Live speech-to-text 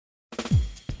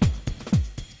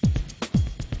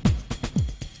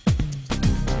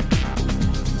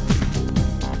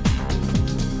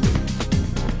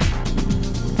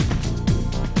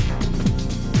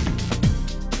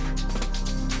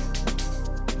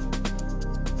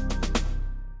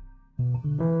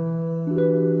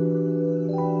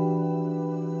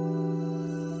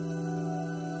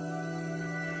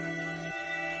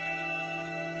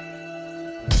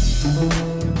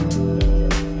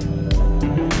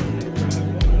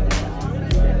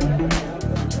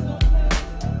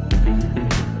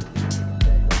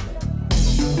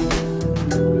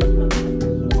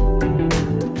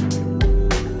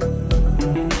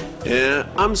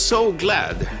I'm so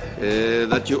glad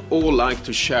that you all like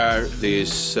to share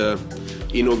this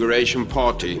inauguration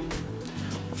party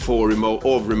for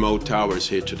remote towers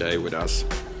here today with us.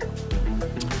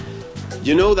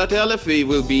 You know that LFV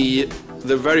will be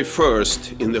the very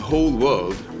first in the whole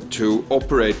world to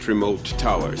operate remote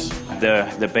towers.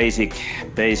 The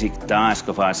basic task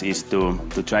of us is to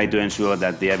try to ensure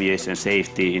that the aviation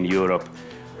safety in Europe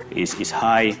is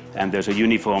high and there's a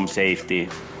uniform safety.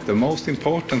 The most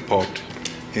important part,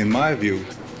 in my view,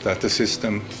 that the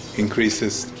system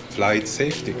increases flight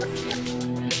safety.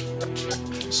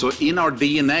 So in our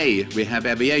DNA we have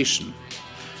aviation.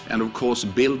 And of course,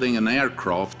 building an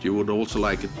aircraft, you would also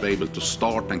like it to be able to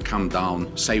start and come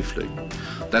down safely.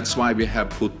 That's why we have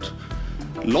put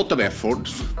a lot of effort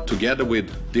together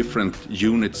with different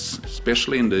units,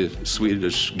 especially in the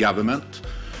Swedish government,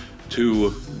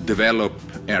 to develop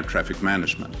air traffic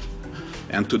management.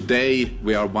 And today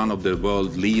we are one of the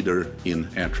world leaders in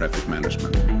air traffic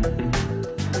management.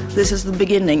 This is the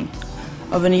beginning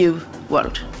of a new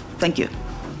world. Thank you.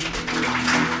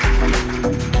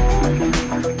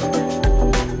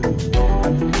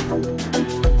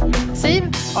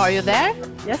 Siv, are you there?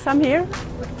 Yes, I'm here.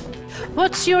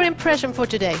 What's your impression for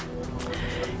today?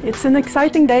 It's an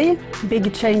exciting day,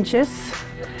 big changes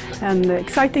and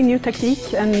exciting new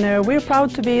technique, and we're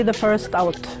proud to be the first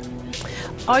out.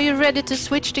 Are you ready to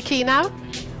switch the key now?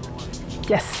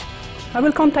 Yes, I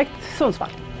will contact Sundsvall.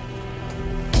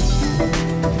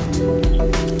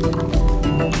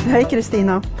 Hey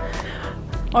Kristina,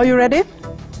 are you ready?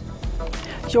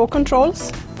 Your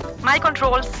controls? My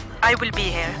controls, I will be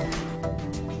here.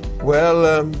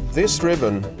 Well, this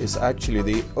ribbon is actually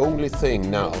the only thing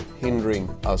now hindering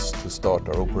us to start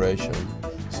our operation.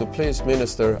 So please,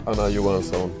 Minister Anna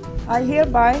Johansson. I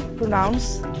hereby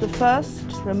pronounce the first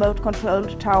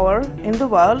remote-controlled tower in the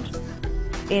world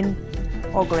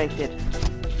inaugurated.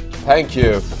 Thank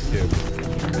you. Thank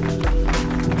you.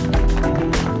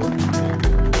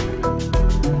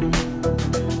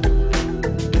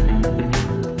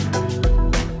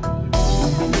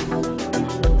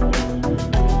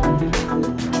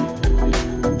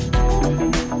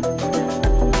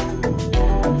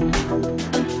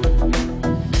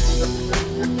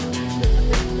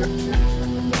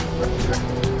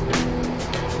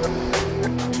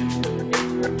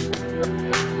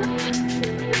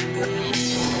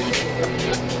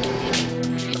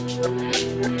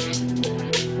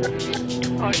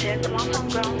 RTX 1 from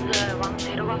ground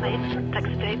 1018,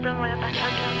 taxi to apron, via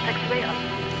backpack and taxiway up.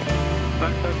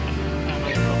 Backpack, and då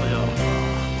kommer jag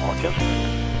Aken.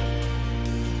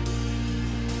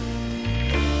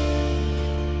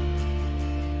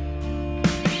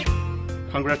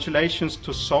 Congratulations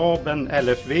to Saab and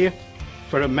LFV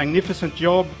for a magnificent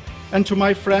job, and to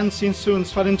my friends in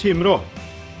Sundsvall and Timrå.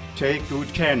 Take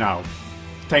good care now.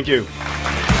 Thank you.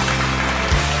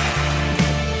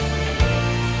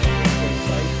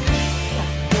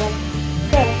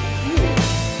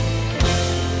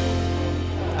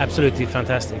 Absolutely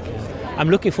fantastic. I'm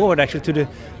looking forward actually to the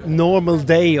normal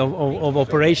day of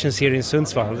operations here in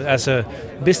Sundsvall. As a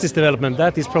business development,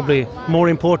 that is probably more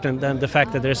important than the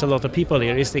fact that there's a lot of people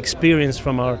here. It's the experience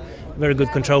from our very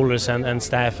good controllers and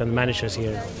staff and managers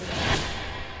here.